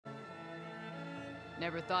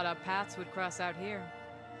Never thought our paths would cross out here.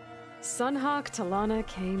 Sunhawk Talanah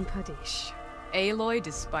Kane Padish. Aloy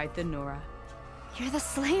despite the Nora. You're the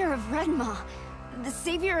slayer of Redmaw, the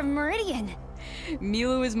savior of Meridian.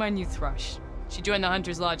 Milu is my new thrush. She joined the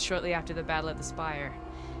Hunter's Lodge shortly after the Battle of the Spire.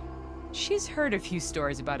 She's heard a few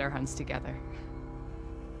stories about our hunts together.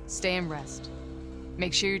 Stay and rest.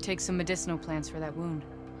 Make sure you take some medicinal plants for that wound.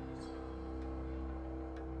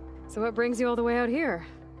 So what brings you all the way out here?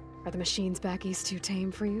 Are the machines back east too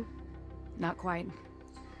tame for you? Not quite.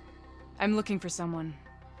 I'm looking for someone.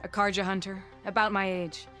 A Carja hunter, about my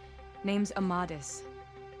age. Name's Amadis.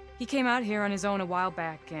 He came out here on his own a while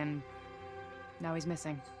back, and now he's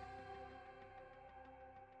missing.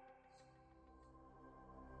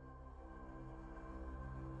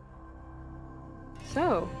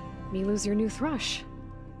 So, Milu's your new thrush.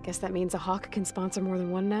 Guess that means a hawk can sponsor more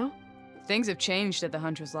than one now? Things have changed at the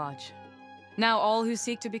Hunter's Lodge. Now all who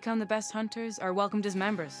seek to become the best hunters are welcomed as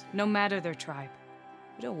members, no matter their tribe.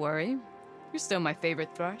 But don't worry, you're still my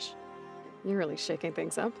favorite thrush. You're really shaking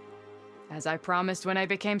things up. As I promised when I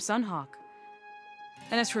became Sunhawk.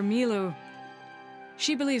 And as for Milu,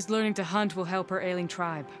 she believes learning to hunt will help her ailing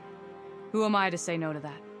tribe. Who am I to say no to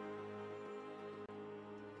that?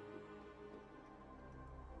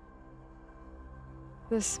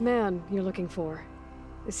 This man you're looking for,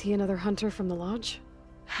 is he another hunter from the lodge?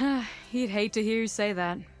 He'd hate to hear you say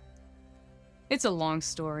that. It's a long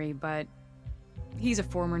story, but he's a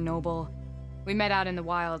former noble. We met out in the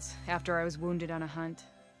wilds after I was wounded on a hunt.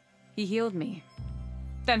 He healed me,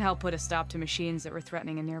 then helped put a stop to machines that were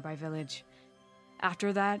threatening a nearby village.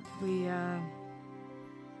 After that, we,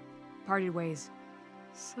 parted ways.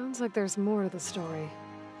 Sounds like there's more to the story.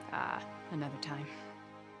 Another time.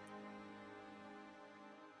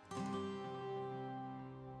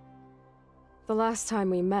 The last time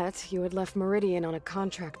we met, you had left Meridian on a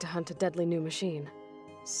contract to hunt a deadly new machine.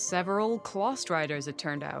 Several Claw Riders, it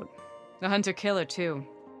turned out. A hunter-killer, too.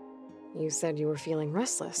 You said you were feeling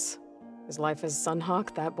restless. Is life as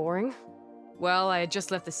Sunhawk that boring? Well, I had just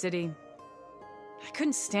left the city. I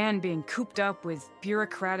couldn't stand being cooped up with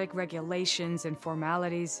bureaucratic regulations and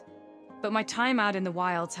formalities. But my time out in the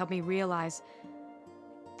wilds helped me realize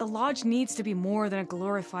the lodge needs to be more than a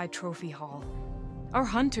glorified trophy hall. Our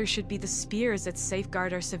hunters should be the spears that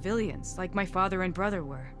safeguard our civilians, like my father and brother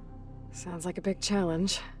were. Sounds like a big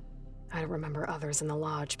challenge. I don't remember others in the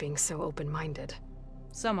lodge being so open-minded.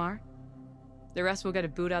 Some are. The rest will get a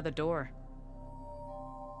boot out the door.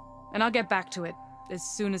 And I'll get back to it as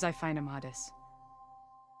soon as I find Amadis.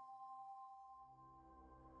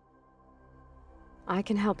 I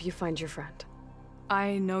can help you find your friend.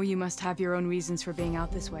 I know you must have your own reasons for being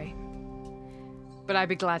out this way. But I'd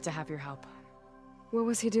be glad to have your help. What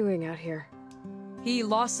was he doing out here? He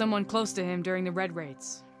lost someone close to him during the Red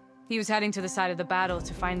Raids. He was heading to the side of the battle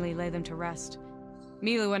to finally lay them to rest.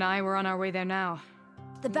 Milu and I were on our way there now.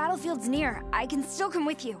 The battlefield's near. I can still come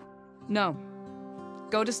with you. No.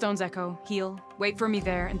 Go to Stone's Echo, heal, wait for me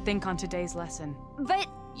there, and think on today's lesson. But...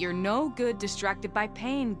 You're no good distracted by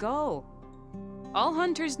pain. Go. All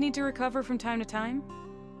hunters need to recover from time to time.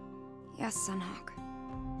 Yes, Sunhawk.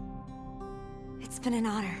 It's been an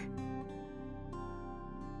honor.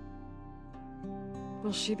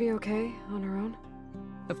 Will she be okay on her own?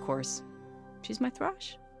 Of course. She's my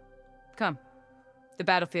thrush. Come. The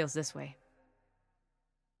battlefield's this way.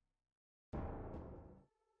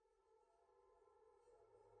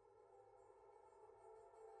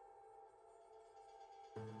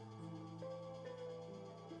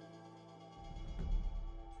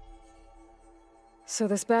 So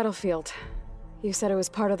this battlefield, you said it was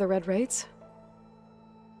part of the Red Raids?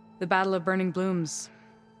 The Battle of Burning Blooms.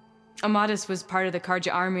 Amadis was part of the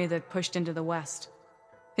Carja army that pushed into the west.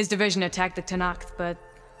 His division attacked the Tenakth, but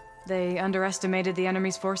they underestimated the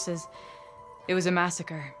enemy's forces. It was a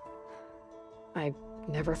massacre. I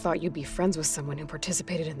never thought you'd be friends with someone who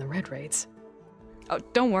participated in the Red Raids. Oh,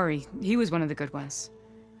 don't worry. He was one of the good ones.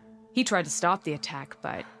 He tried to stop the attack,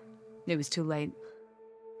 but it was too late.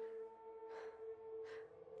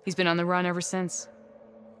 He's been on the run ever since.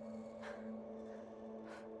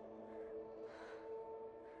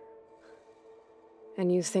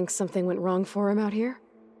 And you think something went wrong for him out here?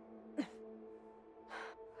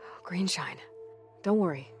 Greenshine. Don't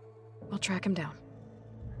worry. We'll track him down.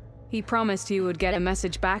 He promised he would get a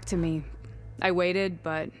message back to me. I waited,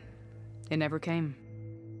 but it never came.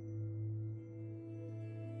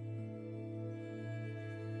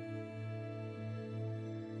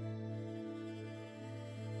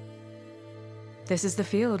 This is the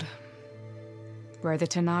field, where the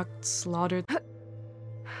Tenakth slaughtered...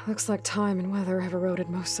 Looks like time and weather have eroded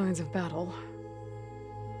most signs of battle.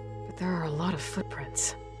 But There are a lot of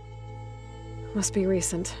footprints. Must be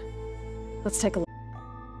recent. Let's take a look.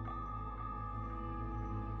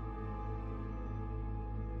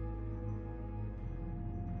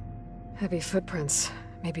 Heavy footprints.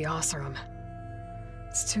 Maybe Oseram.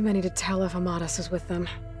 It's too many to tell if Amadis is with them.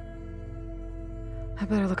 I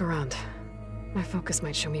better look around. My focus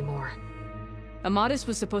might show me more. Amadis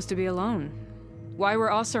was supposed to be alone. Why were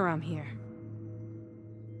Oseram here?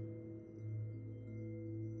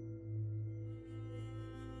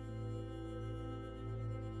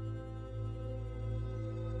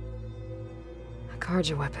 A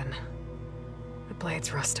Carja weapon. The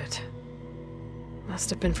blade's rusted. Must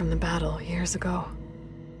have been from the battle years ago.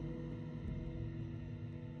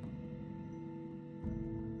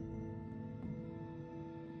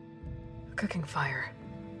 A cooking fire.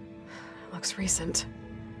 Looks recent.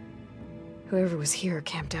 Whoever was here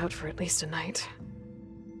camped out for at least a night.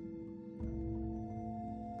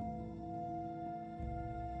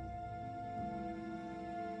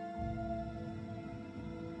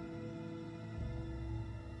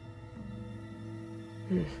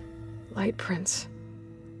 Light prints.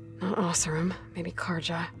 Not Oseram, maybe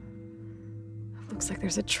Carja. Looks like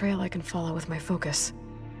there's a trail I can follow with my focus.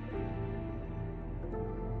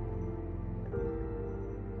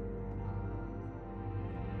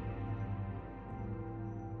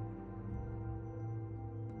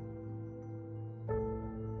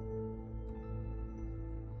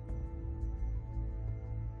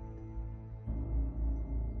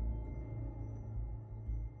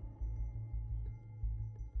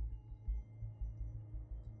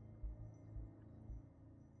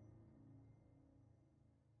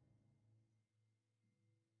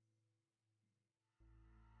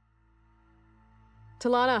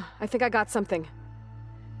 Talanah, I think I got something.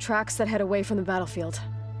 Tracks that head away from the battlefield.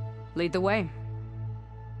 Lead the way.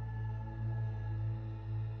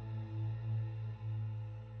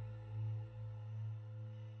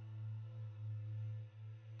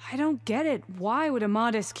 I don't get it. Why would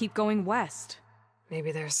Amadis keep going west?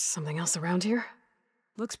 Maybe there's something else around here?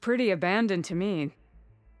 Looks pretty abandoned to me.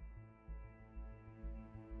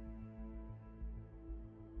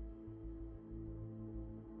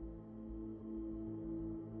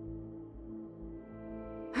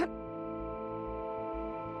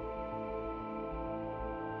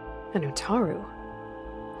 An Utaru?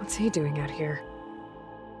 What's he doing out here?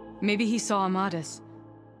 Maybe he saw Amadis.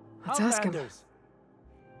 Let's ask him. Outlanders,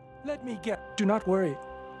 let me get... Do not worry.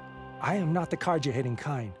 I am not the Carja-hating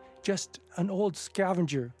kind. Just an old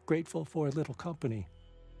scavenger grateful for a little company.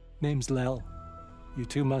 Name's Lel. You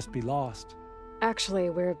two must be lost. Actually,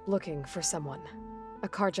 we're looking for someone. A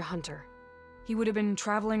Carja hunter. He would have been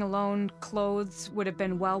traveling alone, clothes would have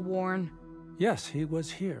been well worn. Yes, he was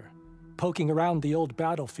here, poking around the old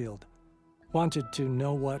battlefield. Wanted to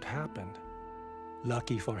know what happened.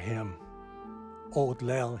 Lucky for him, old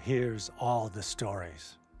Lel hears all the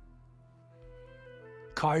stories.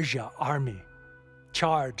 Carja army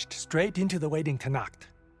charged straight into the waiting Tenakth.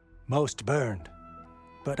 Most burned,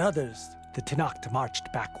 but others, the Tenakth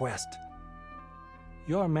marched back west.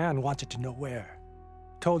 Your man wanted to know where.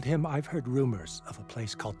 Told him I've heard rumors of a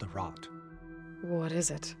place called the Rot. What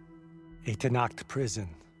is it? A Tenakth prison,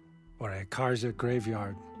 or a Carja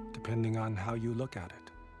graveyard, depending on how you look at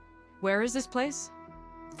it. Where is this place?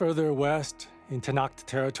 Further west, in Tenakth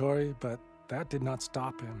territory, but that did not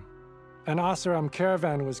stop him. An Oseram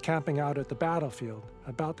caravan was camping out at the battlefield,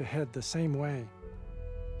 about to head the same way.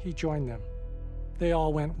 He joined them. They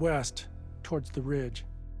all went west, towards the ridge.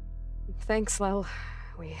 Thanks, Lel.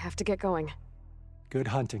 We have to get going. Good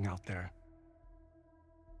hunting out there.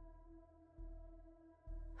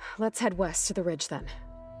 Let's head west to the ridge then.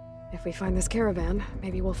 If we find this caravan,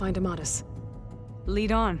 maybe we'll find Amadis.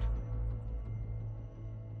 Lead on.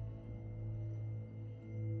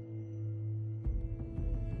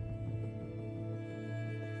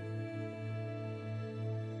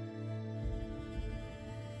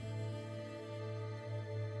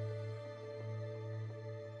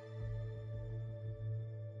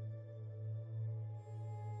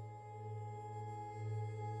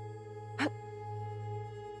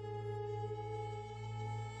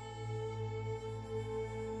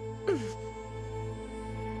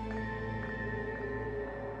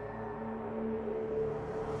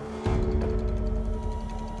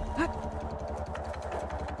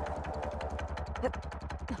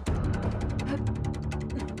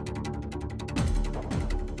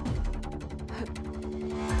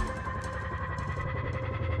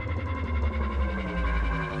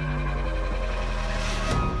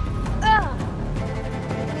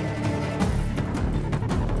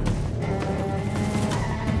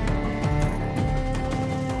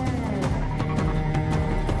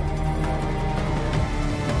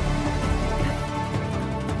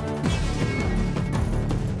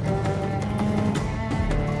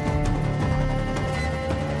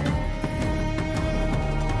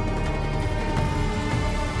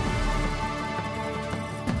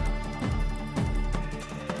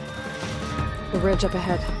 The ridge up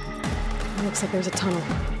ahead. It looks like there's a tunnel.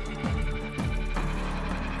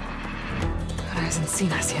 But it hasn't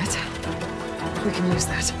seen us yet. We can use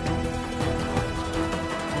that.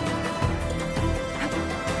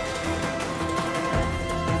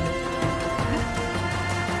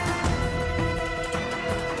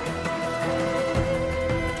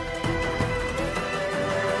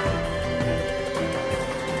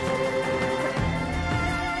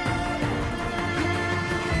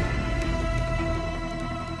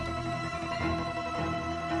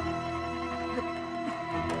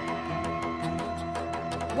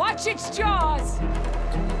 Watch its jaws!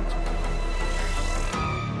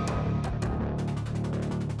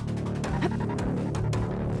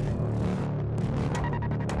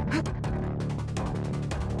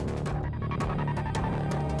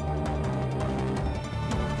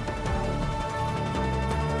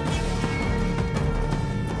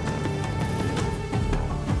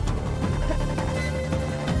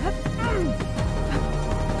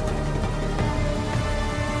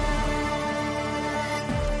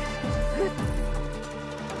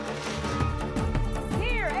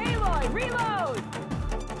 Here, Aloy, reload!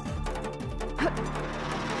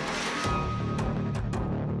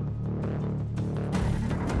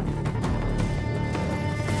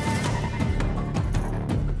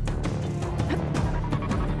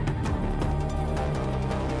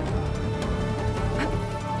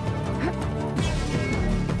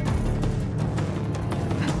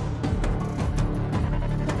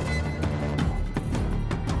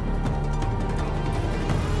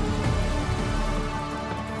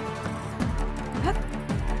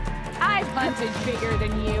 I've hunted bigger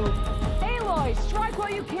than you. Aloy, strike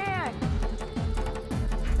while you can!